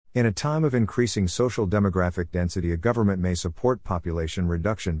In a time of increasing social demographic density, a government may support population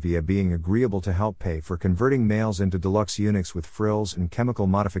reduction via being agreeable to help pay for converting males into deluxe eunuchs with frills and chemical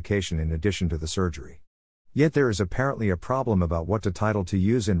modification in addition to the surgery. Yet there is apparently a problem about what title to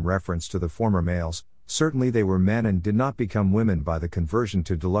use in reference to the former males. Certainly they were men and did not become women by the conversion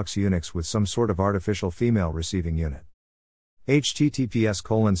to deluxe eunuchs with some sort of artificial female receiving unit.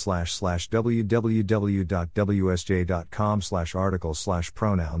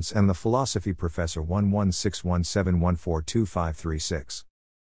 https://www.wsj.com/articles/pronouns and the philosophy professor 116171425536.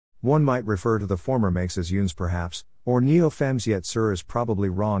 One might refer to the former makes as euns perhaps, or neo-femmes, yet sir is probably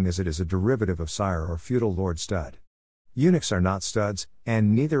wrong as it is a derivative of sire or feudal lord stud. Eunuchs are not studs,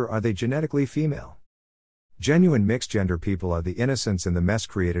 and neither are they genetically female. Genuine mixed-gender people are the innocents in the mess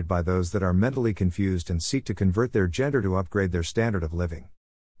created by those that are mentally confused and seek to convert their gender to upgrade their standard of living.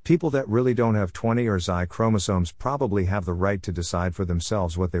 People that really don't have 20 or XY chromosomes probably have the right to decide for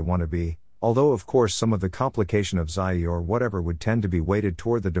themselves what they want to be, although of course some of the complication of XY or whatever would tend to be weighted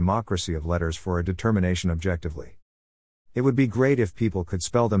toward the democracy of letters for a determination objectively. It would be great if people could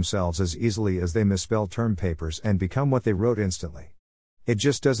spell themselves as easily as they misspell term papers and become what they wrote instantly. It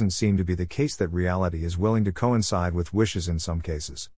just doesn't seem to be the case that reality is willing to coincide with wishes in some cases.